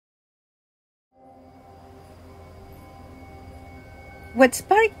What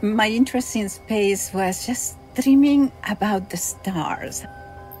sparked my interest in space was just dreaming about the stars.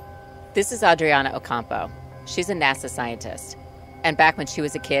 This is Adriana Ocampo. She's a NASA scientist. And back when she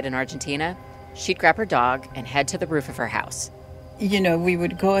was a kid in Argentina, she'd grab her dog and head to the roof of her house. You know, we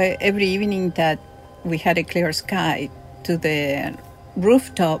would go every evening that we had a clear sky to the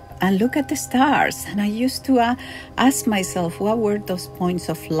rooftop and look at the stars. And I used to ask myself, what were those points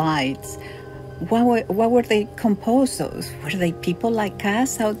of light? What were they composed of? Were they people like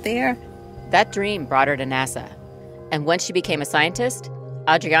us out there? That dream brought her to NASA. And when she became a scientist,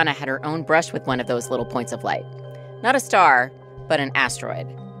 Adriana had her own brush with one of those little points of light. Not a star, but an asteroid.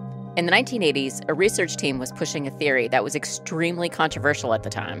 In the 1980s, a research team was pushing a theory that was extremely controversial at the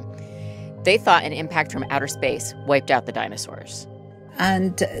time. They thought an impact from outer space wiped out the dinosaurs.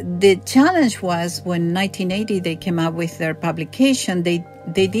 And the challenge was when 1980 they came up with their publication, they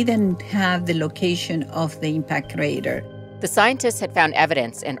didn't have the location of the impact crater. The scientists had found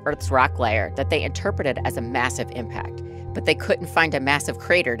evidence in Earth's rock layer that they interpreted as a massive impact, but they couldn't find a massive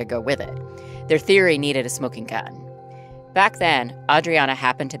crater to go with it. Their theory needed a smoking gun. Back then, Adriana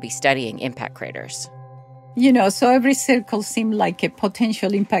happened to be studying impact craters. You know, so every circle seemed like a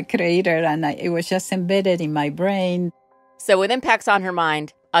potential impact crater, and it was just embedded in my brain. So with impacts on her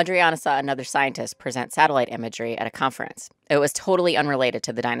mind, Adriana saw another scientist present satellite imagery at a conference. It was totally unrelated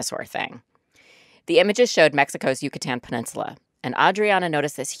to the dinosaur thing. The images showed Mexico's Yucatan Peninsula, and Adriana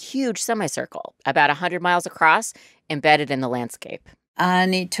noticed this huge semicircle, about 100 miles across, embedded in the landscape.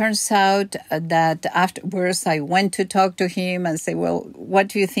 And it turns out that afterwards I went to talk to him and say, well, what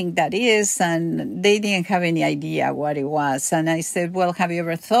do you think that is? And they didn't have any idea what it was. And I said, well, have you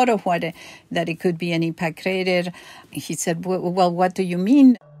ever thought of that it could be an impact crater? He said, well, what do you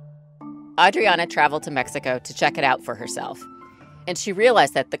mean? Adriana traveled to Mexico to check it out for herself. And she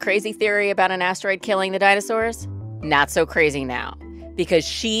realized that the crazy theory about an asteroid killing the dinosaurs, not so crazy now, because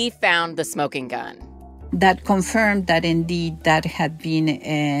she found the smoking gun. That confirmed that indeed that had been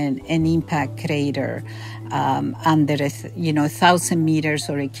an impact crater under 1,000 meters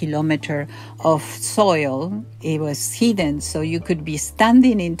or a kilometer of soil. It was hidden, so you could be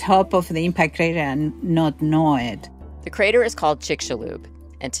standing in top of the impact crater and not know it. The crater is called Chicxulub,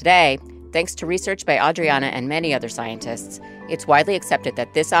 and today, thanks to research by Adriana and many other scientists, it's widely accepted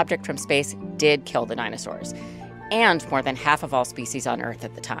that this object from space did kill the dinosaurs, and more than half of all species on Earth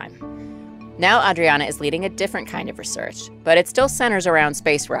at the time. Now Adriana is leading a different kind of research, but it still centers around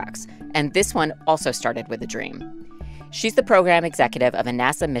space rocks, and this one also started with a dream. She's the program executive of a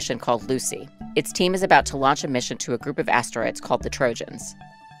NASA mission called Lucy. Its team is about to launch a mission to a group of asteroids called the Trojans.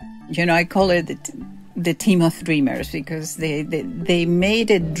 You know, I call it the team of dreamers because they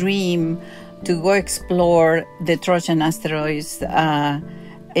made a dream to go explore the Trojan asteroids, an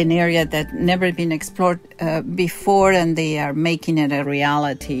area that never been explored before, and they are making it a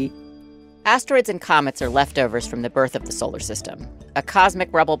reality. Asteroids and comets are leftovers from the birth of the solar system, a cosmic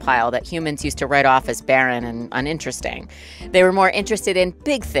rubble pile that humans used to write off as barren and uninteresting. They were more interested in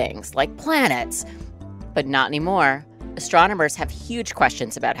big things like planets. But not anymore. Astronomers have huge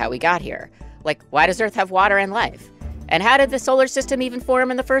questions about how we got here. Like, why does Earth have water and life? And how did the solar system even form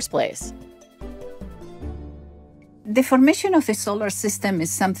in the first place? The formation of the solar system is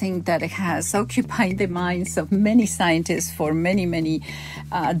something that has occupied the minds of many scientists for many, many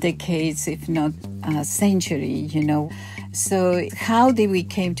decades, if not a century, you know. So how did we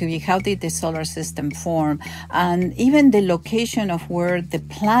came to be? How did the solar system form? And even the location of where the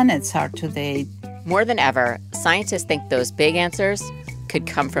planets are today. More than ever, scientists think those big answers could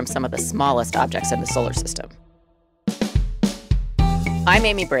come from some of the smallest objects in the solar system. I'm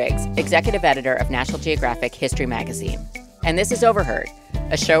Amy Briggs, executive editor of National Geographic History magazine. And this is Overheard,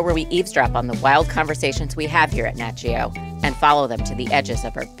 a show where we eavesdrop on the wild conversations we have here at Nat Geo and follow them to the edges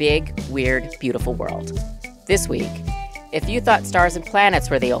of our big, weird, beautiful world. This week, if you thought stars and planets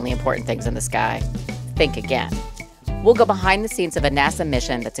were the only important things in the sky, think again. We'll go behind the scenes of a NASA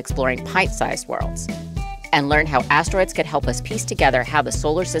mission that's exploring pint-sized worlds and learn how asteroids could help us piece together how the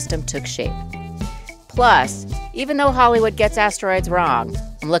solar system took shape. Plus, even though Hollywood gets asteroids wrong,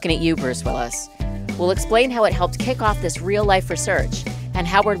 I'm looking at you, Bruce Willis, we'll explain how it helped kick off this real-life research and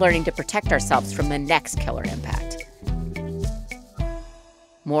how we're learning to protect ourselves from the next killer impact.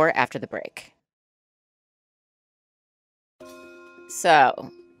 More after the break.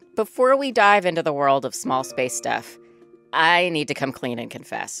 So, before we dive into the world of small space stuff, I need to come clean and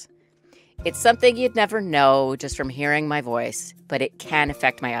confess. It's something you'd never know just from hearing my voice, but it can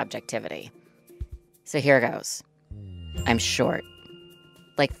affect my objectivity. So here goes. I'm short.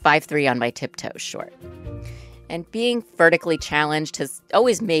 Like 5'3" on my tiptoes short. And being vertically challenged has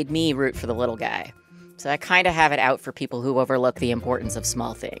always made me root for the little guy. So I kind of have it out for people who overlook the importance of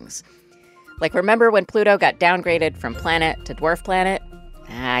small things. Like, remember when Pluto got downgraded from planet to dwarf planet?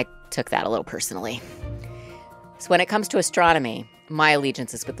 I took that a little personally. So when it comes to astronomy, my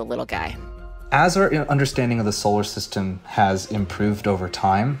allegiance is with the little guy. As our understanding of the solar system has improved over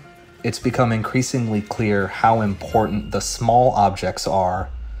time, it's become increasingly clear how important the small objects are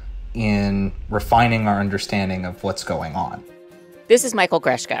in refining our understanding of what's going on. This is Michael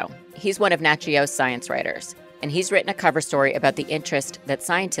Greshko. He's one of Nat Geo's science writers, and he's written a cover story about the interest that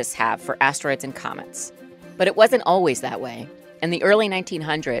scientists have for asteroids and comets. But it wasn't always that way. In the early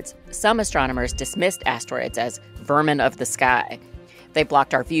 1900s, some astronomers dismissed asteroids as vermin of the sky. They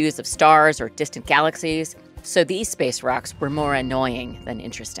blocked our views of stars or distant galaxies, so these space rocks were more annoying than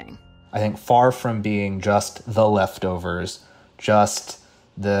interesting. I think far from being just the leftovers, just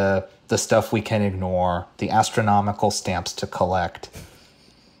the stuff we can ignore, the astronomical stamps to collect,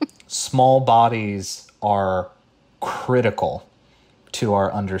 small bodies are critical to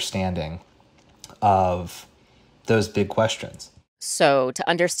our understanding of those big questions. So to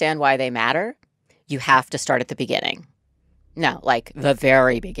understand why they matter, you have to start at the beginning. No, like the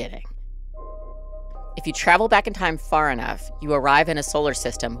very beginning. If you travel back in time far enough, you arrive in a solar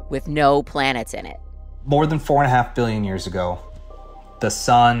system with no planets in it. More than 4.5 billion years ago, the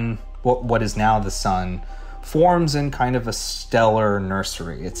sun, what is now the sun, forms in kind of a stellar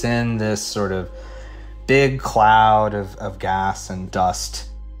nursery. It's in this sort of big cloud of gas and dust.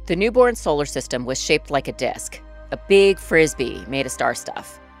 The newborn solar system was shaped like a disk, a big frisbee made of star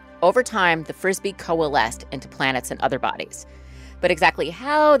stuff. Over time, the frisbee coalesced into planets and other bodies. But exactly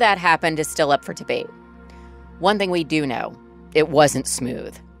how that happened is still up for debate. One thing we do know, it wasn't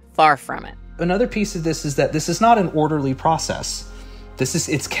smooth. Far from it. Another piece of this is that this is not an orderly process.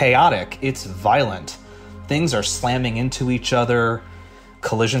 It's chaotic, it's violent. Things are slamming into each other.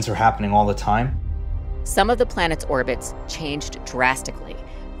 Collisions are happening all the time. Some of the planets' orbits changed drastically.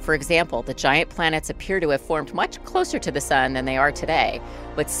 For example, the giant planets appear to have formed much closer to the sun than they are today,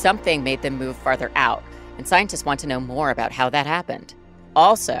 but something made them move farther out, and scientists want to know more about how that happened.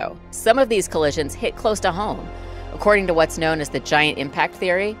 Also, some of these collisions hit close to home. According to what's known as the giant impact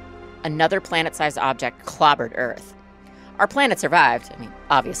theory, another planet-sized object clobbered Earth. Our planet survived,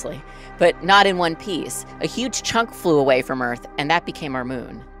 obviously, but not in one piece. A huge chunk flew away from Earth, and that became our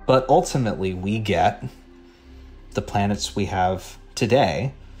moon. But ultimately, we get the planets we have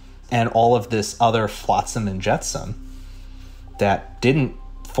today, and all of this other flotsam and jetsam that didn't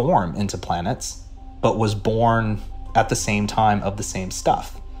form into planets, but was born at the same time of the same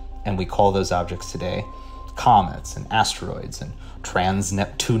stuff. And we call those objects today comets and asteroids and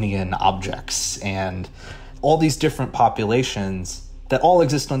trans-Neptunian objects and all these different populations that all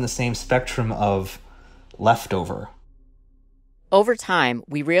exist on the same spectrum of leftover. Over time,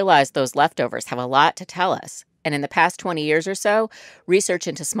 we realized those leftovers have a lot to tell us. And in the past 20 years or so, research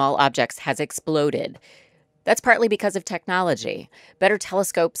into small objects has exploded. That's partly because of technology. Better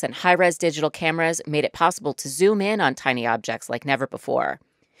telescopes and high-res digital cameras made it possible to zoom in on tiny objects like never before.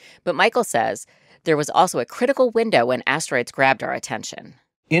 But Michael says there was also a critical window when asteroids grabbed our attention.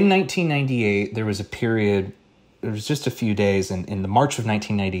 In 1998, there was a period, it was just a few days in the March of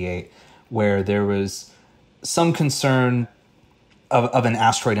 1998, where there was some concern of an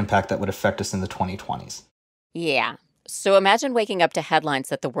asteroid impact that would affect us in the 2020s. Yeah. So imagine waking up to headlines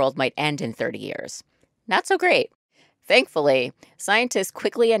that the world might end in 30 years. Not so great. Thankfully, scientists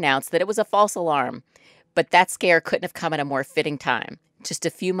quickly announced that it was a false alarm. But that scare couldn't have come at a more fitting time. Just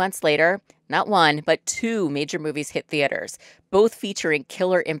a few months later, not one, but two major movies hit theaters, both featuring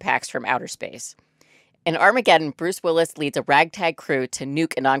killer impacts from outer space. In Armageddon, Bruce Willis leads a ragtag crew to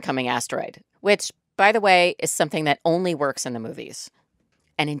nuke an oncoming asteroid, which, by the way, is something that only works in the movies.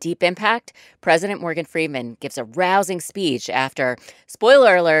 And in Deep Impact, President Morgan Freeman gives a rousing speech after,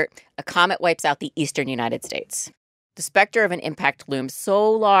 spoiler alert, a comet wipes out the eastern United States. The specter of an impact looms so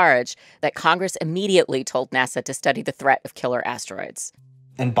large that Congress immediately told NASA to study the threat of killer asteroids.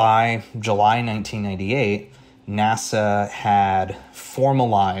 And by July 1998, NASA had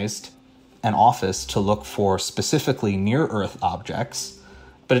formalized an office to look for specifically near-Earth objects.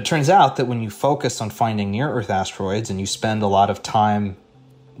 But it turns out that when you focus on finding near-Earth asteroids and you spend a lot of time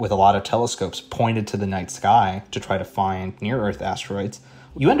with a lot of telescopes pointed to the night sky to try to find near-Earth asteroids,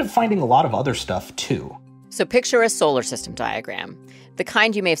 you end up finding a lot of other stuff too. So picture a solar system diagram, the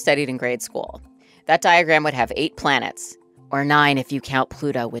kind you may have studied in grade school. That diagram would have 8 planets, or 9 if you count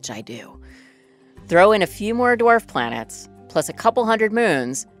Pluto, which I do. Throw in a few more dwarf planets, plus a couple hundred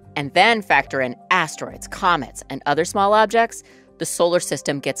moons, and then factor in asteroids, comets, and other small objects, the solar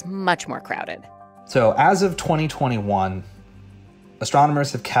system gets much more crowded. So as of 2021,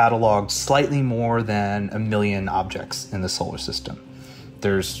 astronomers have cataloged slightly more than 1 million objects in the solar system.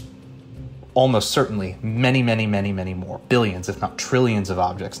 There's almost certainly many, many, many, many more, billions, if not trillions of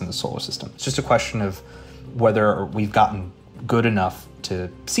objects in the solar system. It's just a question of whether we've gotten good enough to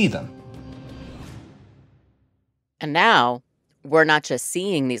see them. And now, we're not just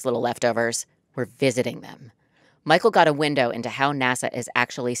seeing these little leftovers, we're visiting them. Michael got a window into how NASA is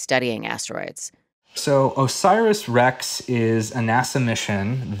actually studying asteroids. So OSIRIS-REx is a NASA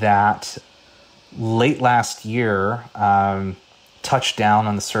mission that late last year touched down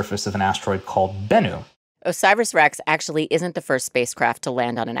on the surface of an asteroid called Bennu. OSIRIS-REx actually isn't the first spacecraft to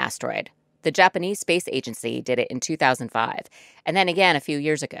land on an asteroid. The Japanese Space Agency did it in 2005, and then again a few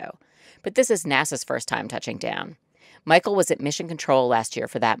years ago. But this is NASA's first time touching down. Michael was at Mission Control last year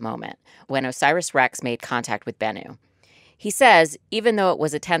for that moment, when OSIRIS-REx made contact with Bennu. He says, even though it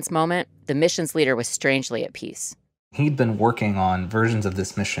was a tense moment, the mission's leader was strangely at peace. He'd been working on versions of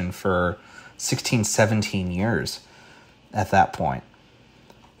this mission for 16, 17 years at that point.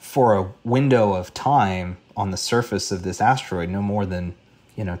 For a window of time on the surface of this asteroid, no more than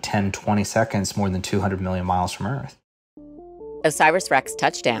 10, 20 seconds, more than 200 million miles from Earth. OSIRIS-REx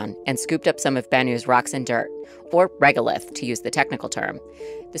touched down and scooped up some of Bennu's rocks and dirt, or regolith, to use the technical term.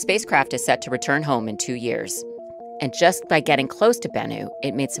 The spacecraft is set to return home in 2 years. And just by getting close to Bennu,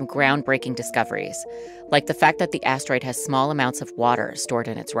 it made some groundbreaking discoveries, like the fact that the asteroid has small amounts of water stored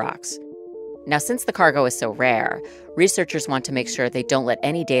in its rocks. Now, since the cargo is so rare, researchers want to make sure they don't let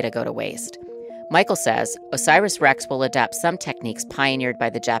any data go to waste. Michael says OSIRIS-REx will adapt some techniques pioneered by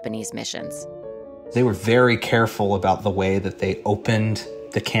the Japanese missions. They were very careful about the way that they opened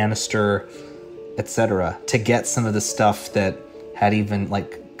the canister, etc., to get some of the stuff that had even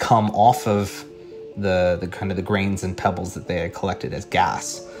come off of the kind of the grains and pebbles that they had collected as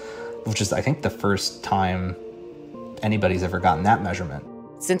gas, which is, I think, the first time anybody's ever gotten that measurement.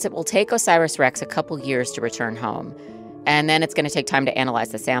 Since it will take OSIRIS-REx a couple years to return home, and then it's going to take time to analyze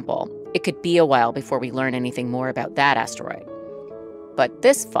the sample, it could be a while before we learn anything more about that asteroid. But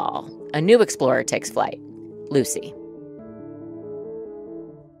this fall, a new explorer takes flight, Lucy.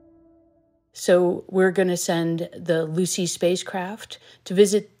 So we're going to send the Lucy spacecraft to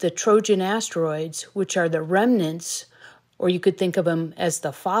visit the Trojan asteroids, which are the remnants, or you could think of them as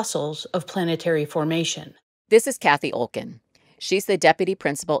the fossils of planetary formation. This is Kathy Olkin. She's the deputy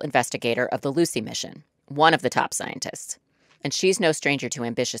principal investigator of the Lucy mission, one of the top scientists. And she's no stranger to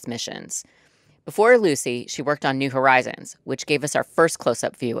ambitious missions. Before Lucy, she worked on New Horizons, which gave us our first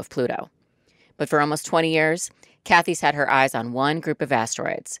close-up view of Pluto. But for almost 20 years, Kathy's had her eyes on one group of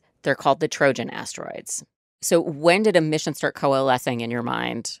asteroids. They're called the Trojan asteroids. So when did a mission start coalescing in your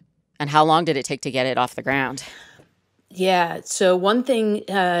mind? And how long did it take to get it off the ground? Yeah, so one thing,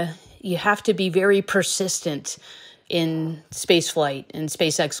 you have to be very persistent in spaceflight and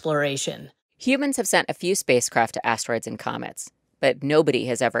space exploration. Humans have sent a few spacecraft to asteroids and comets, but nobody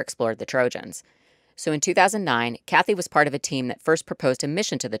has ever explored the Trojans. So in 2009, Kathy was part of a team that first proposed a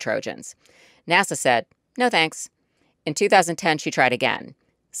mission to the Trojans. NASA said, no thanks. In 2010, she tried again.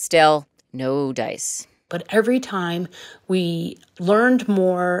 Still, no dice. But every time we learned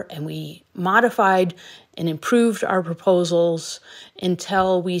more and we modified and improved our proposals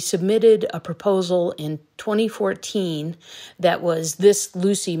until we submitted a proposal in 2014 that was this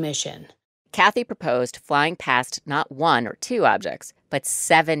Lucy mission. Kathy proposed flying past not 1 or 2 objects, but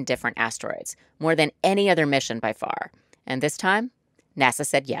 7 different asteroids, more than any other mission by far. And this time, NASA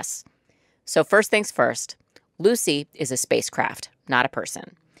said yes. So first things first, Lucy is a spacecraft, not a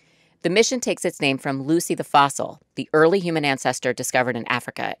person. The mission takes its name from Lucy the fossil, the early human ancestor discovered in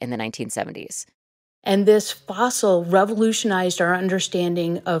Africa in the 1970s. And this fossil revolutionized our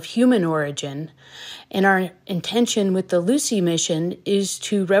understanding of human origin. And our intention with the Lucy mission is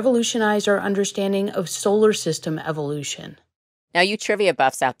to revolutionize our understanding of solar system evolution. Now, you trivia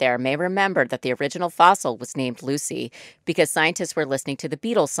buffs out there may remember that the original fossil was named Lucy because scientists were listening to the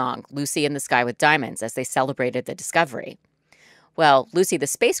Beatles song, Lucy in the Sky with Diamonds, as they celebrated the discovery. Well, Lucy the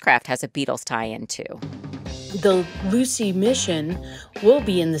spacecraft has a Beatles tie-in, too. The Lucy mission will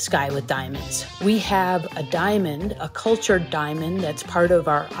be in the sky with diamonds. We have a diamond, a cultured diamond, that's part of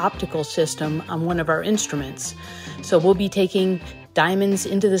our optical system on one of our instruments. So we'll be taking diamonds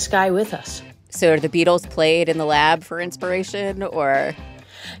into the sky with us. So are the Beatles played in the lab for inspiration, or?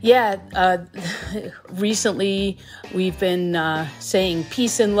 Yeah, recently we've been saying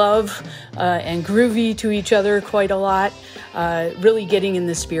peace and love and groovy to each other quite a lot, really getting in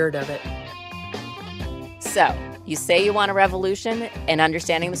the spirit of it. So, you say you want a revolution in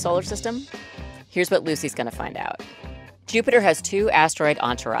understanding the solar system? Here's what Lucy's going to find out. Jupiter has 2 asteroid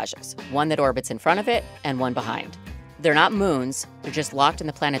entourages, one that orbits in front of it and one behind. They're not moons, they're just locked in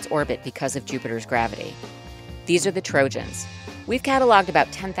the planet's orbit because of Jupiter's gravity. These are the Trojans. We've cataloged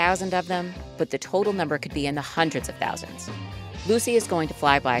about 10,000 of them, but the total number could be in the hundreds of thousands. Lucy is going to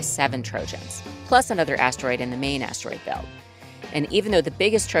fly by 7 Trojans, plus another asteroid in the main asteroid belt. And even though the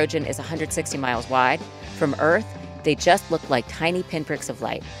biggest Trojan is 160 miles wide, from Earth, they just look like tiny pinpricks of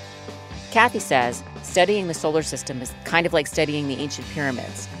light. Kathy says studying the solar system is kind of like studying the ancient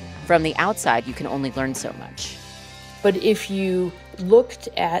pyramids. From the outside, you can only learn so much. But if you looked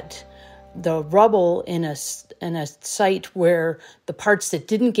at the rubble in a site where the parts that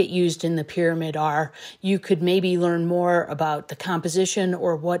didn't get used in the pyramid are, you could maybe learn more about the composition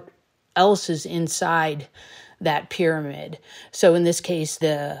or what else is inside that pyramid. So in this case,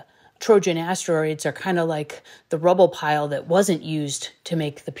 the Trojan asteroids are kind of like the rubble pile that wasn't used to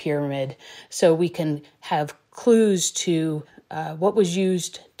make the pyramid. So we can have clues to what was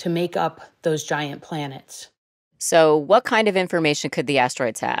used to make up those giant planets. So what kind of information could the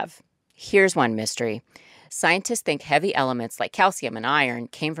asteroids have? Here's one mystery. Scientists think heavy elements like calcium and iron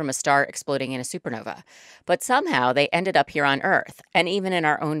came from a star exploding in a supernova, but somehow they ended up here on Earth and even in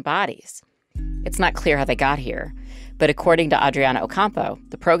our own bodies. It's not clear how they got here, but according to Adriana Ocampo,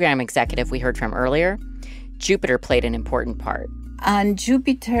 the program executive we heard from earlier, Jupiter played an important part. And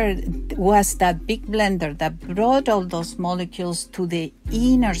Jupiter was that big blender that brought all those molecules to the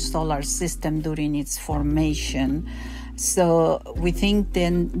inner solar system during its formation. So we think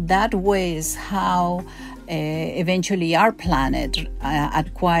then that way is how eventually our planet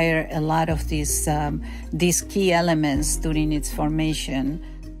acquired a lot of these key elements during its formation.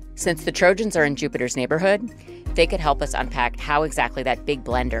 Since the Trojans are in Jupiter's neighborhood, they could help us unpack how exactly that big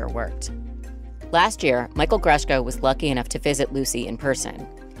blender worked. Last year, Michael Grushko was lucky enough to visit Lucy in person.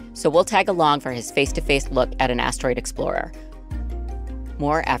 So we'll tag along for his face-to-face look at an asteroid explorer.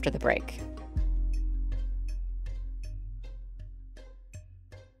 More after the break.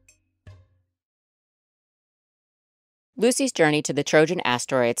 Lucy's journey to the Trojan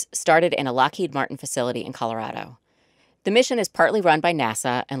asteroids started in a Lockheed Martin facility in Colorado. The mission is partly run by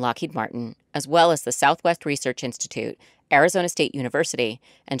NASA and Lockheed Martin, as well as the Southwest Research Institute, Arizona State University,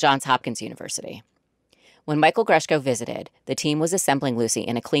 and Johns Hopkins University. When Michael Grushko visited, the team was assembling Lucy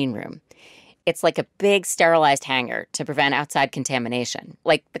in a clean room. It's like a big sterilized hangar to prevent outside contamination,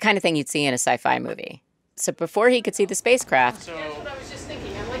 like the kind of thing you'd see in a sci-fi movie. So before he could see the spacecraft,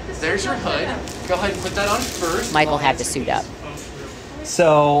 there's your hood. Go ahead and put that on first. Michael had to suit up.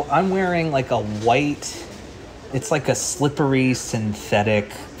 So I'm wearing like a white, it's like a slippery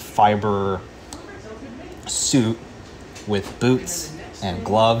synthetic fiber suit with boots and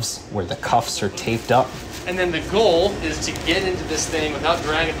gloves where the cuffs are taped up. And then the goal is to get into this thing without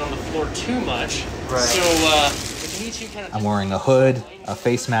dragging it on the floor too much. Right. So it needs you kind of. I'm wearing a hood, a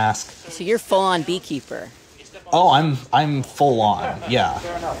face mask. So you're full-on beekeeper. Oh, I'm full on, yeah.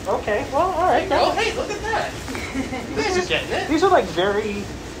 Fair enough. Okay, well, all right. Oh, hey, look at that. You guys are getting it. These are like very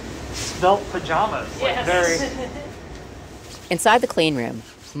svelte pajamas. Like very. Inside the clean room,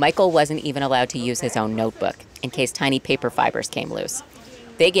 Michael wasn't even allowed to use his own notebook in case tiny paper fibers came loose.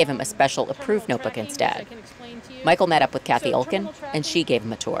 They gave him a special approved notebook instead. Michael met up with Kathy Olkin, and she gave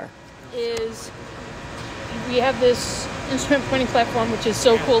him a tour. We have this instrument pointing platform, which is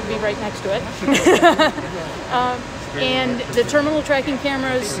so cool to be right next to it. And the terminal tracking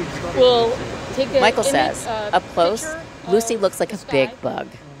cameras will take a Michael says, up close, Lucy looks like a big bug.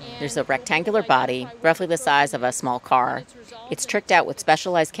 There's a rectangular body, roughly the size of a small car. It's tricked out with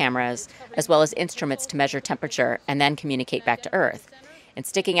specialized cameras, as well as instruments to measure temperature and then communicate back to Earth. And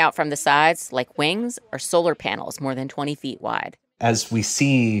sticking out from the sides, like wings, are solar panels more than 20 feet wide. As we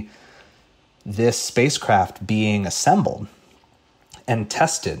see this spacecraft being assembled and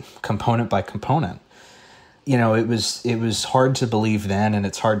tested component by component, you know, it was hard to believe then, and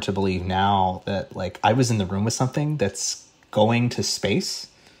it's hard to believe now that, like, I was in the room with something that's going to space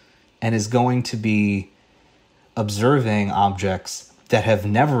and is going to be observing objects that have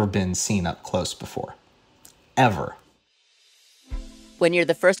never been seen up close before, ever. When you're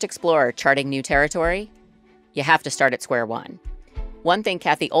the first explorer charting new territory, you have to start at square one. One thing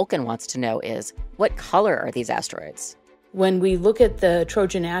Kathy Olkin wants to know is, what color are these asteroids? When we look at the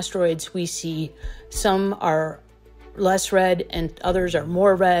Trojan asteroids, we see some are less red and others are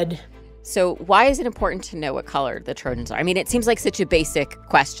more red. So why is it important to know what color the Trojans are? I mean, it seems like such a basic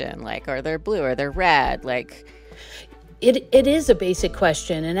question, like, are they blue, are they red, like... It is a basic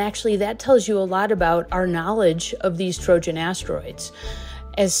question, and actually that tells you a lot about our knowledge of these Trojan asteroids.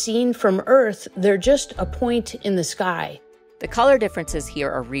 As seen from Earth, they're just a point in the sky. The color differences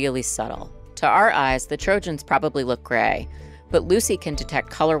here are really subtle. To our eyes, the Trojans probably look gray, but Lucy can detect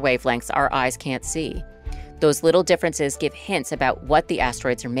color wavelengths our eyes can't see. Those little differences give hints about what the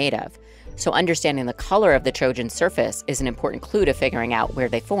asteroids are made of, so understanding the color of the Trojan's surface is an important clue to figuring out where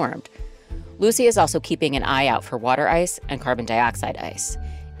they formed. Lucy is also keeping an eye out for water ice and carbon dioxide ice.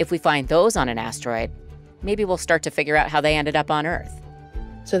 If we find those on an asteroid, maybe we'll start to figure out how they ended up on Earth.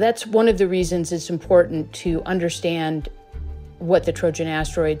 So that's one of the reasons it's important to understand what the Trojan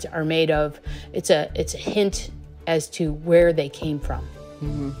asteroids are made of. It's a hint as to where they came from.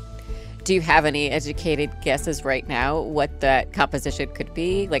 Mm-hmm. Do you have any educated guesses right now what that composition could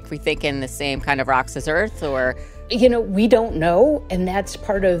be? Like, we think in the same kind of rocks as Earth, or? We don't know, and that's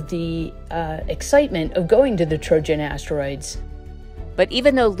part of the excitement of going to the Trojan asteroids. But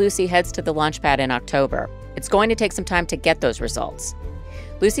even though Lucy heads to the launch pad in October, it's going to take some time to get those results.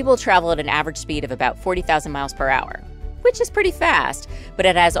 Lucy will travel at an average speed of about 40,000 miles per hour, which is pretty fast, but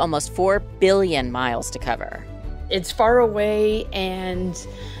it has almost 4 billion miles to cover. It's far away, and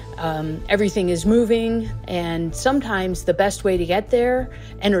everything is moving, and sometimes the best way to get there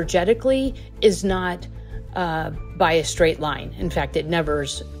energetically is not by a straight line. In fact, it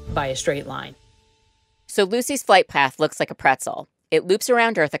never's by a straight line. So Lucy's flight path looks like a pretzel. It loops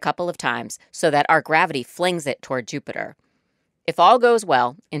around Earth a couple of times so that our gravity flings it toward Jupiter. If all goes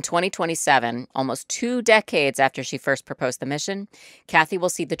well, in 2027, almost 2 decades after she first proposed the mission, Kathy will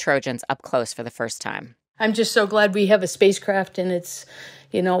see the Trojans up close for the first time. I'm just so glad we have a spacecraft and it's,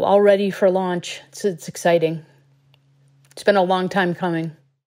 all ready for launch. It's exciting. It's been a long time coming.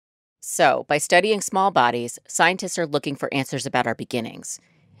 So, by studying small bodies, scientists are looking for answers about our beginnings.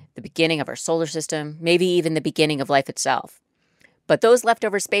 The beginning of our solar system, maybe even the beginning of life itself. But those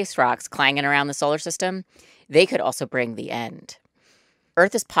leftover space rocks clanging around the solar system, they could also bring the end.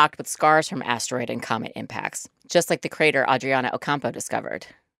 Earth is pocked with scars from asteroid and comet impacts, just like the crater Adriana Ocampo discovered.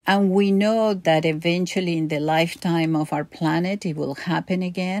 And we know that eventually in the lifetime of our planet, it will happen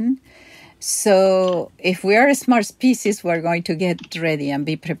again. So if we are a smart species, we're going to get ready and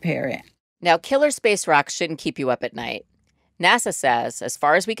be prepared. Now, killer space rocks shouldn't keep you up at night. NASA says, as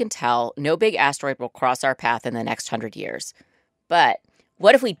far as we can tell, no big asteroid will cross our path in the next 100 years. But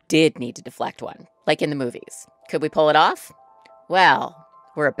what if we did need to deflect one, like in the movies? Could we pull it off? Well,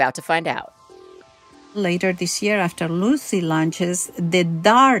 we're about to find out. Later this year, after Lucy launches the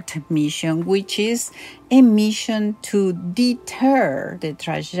DART mission, which is a mission to deter the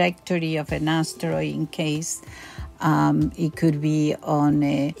trajectory of an asteroid in case it could be on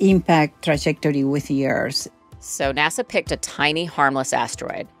an impact trajectory with the Earth. So NASA picked a tiny, harmless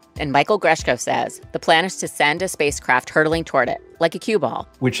asteroid. And Michael Greshko says the plan is to send a spacecraft hurtling toward it, like a cue ball.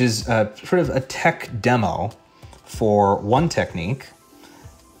 Which is sort of a tech demo for one technique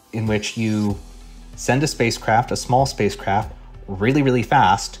in which you send a spacecraft, a small spacecraft, really, really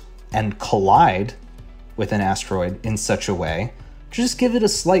fast and collide with an asteroid in such a way to just give it a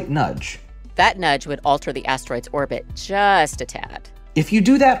slight nudge. That nudge would alter the asteroid's orbit just a tad. If you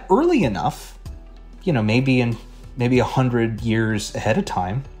do that early enough, maybe 100 years ahead of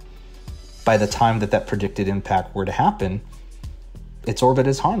time, by the time that predicted impact were to happen, its orbit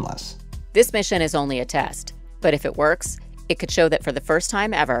is harmless. This mission is only a test, but if it works, it could show that for the first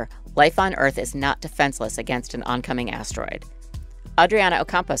time ever, life on Earth is not defenseless against an oncoming asteroid. Adriana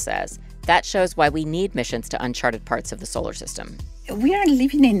Ocampo says that shows why we need missions to uncharted parts of the solar system. We are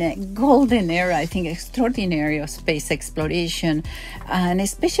living in a golden era, I think, extraordinary of space exploration, and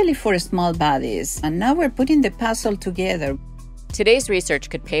especially for small bodies. And now we're putting the puzzle together. Today's research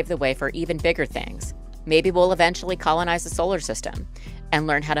could pave the way for even bigger things. Maybe we'll eventually colonize the solar system and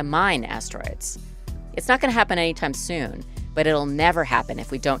learn how to mine asteroids. It's not going to happen anytime soon, but it'll never happen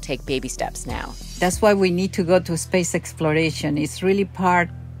if we don't take baby steps now. That's why we need to go to space exploration. It's really part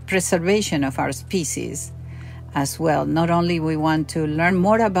preservation of our species as well. Not only we want to learn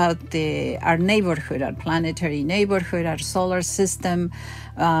more about our neighborhood, our planetary neighborhood, our solar system.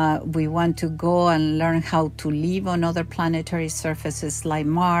 We want to go and learn how to live on other planetary surfaces like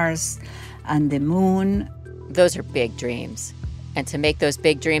Mars and the moon. Those are big dreams. And to make those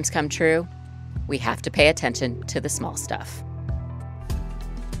big dreams come true, we have to pay attention to the small stuff.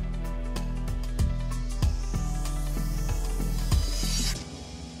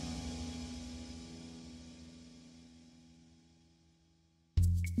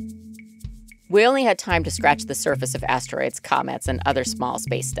 We only had time to scratch the surface of asteroids, comets, and other small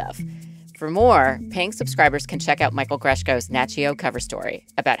space stuff. For more, paying subscribers can check out Michael Greshko's Nat Geo cover story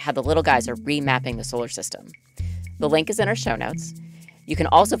about how the little guys are remapping the solar system. The link is in our show notes. You can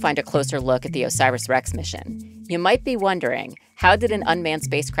also find a closer look at the OSIRIS-REx mission. You might be wondering, how did an unmanned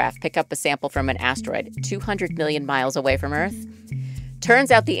spacecraft pick up a sample from an asteroid 200 million miles away from Earth?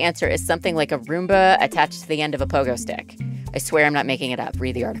 Turns out the answer is something like a Roomba attached to the end of a pogo stick. I swear I'm not making it up.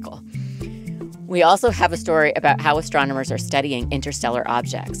 Read the article. We also have a story about how astronomers are studying interstellar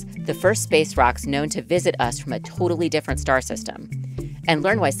objects, the first space rocks known to visit us from a totally different star system, and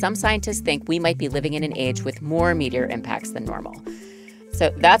learn why some scientists think we might be living in an age with more meteor impacts than normal.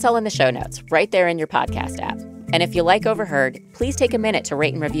 So that's all in the show notes, right there in your podcast app. And if you like Overheard, please take a minute to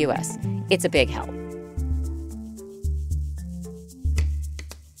rate and review us. It's a big help.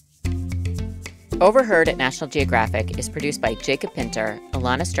 Overheard at National Geographic is produced by Jacob Pinter,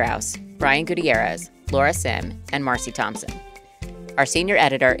 Alana Strauss, Brian Gutierrez, Laura Sim, and Marcy Thompson. Our senior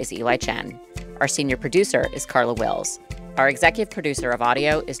editor is Eli Chen. Our senior producer is Carla Wills. Our executive producer of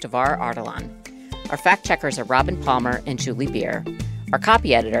audio is Devar Ardalan. Our fact checkers are Robin Palmer and Julie Beer. Our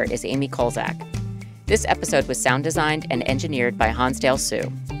copy editor is Amy Kolzak. This episode was sound designed and engineered by Hansdale Hsu.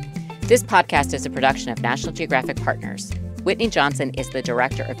 This podcast is a production of National Geographic Partners. Whitney Johnson is the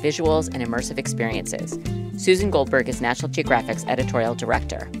director of visuals and immersive experiences. Susan Goldberg is National Geographic's editorial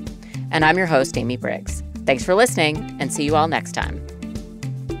director. And I'm your host, Amy Briggs. Thanks for listening, and see you all next time.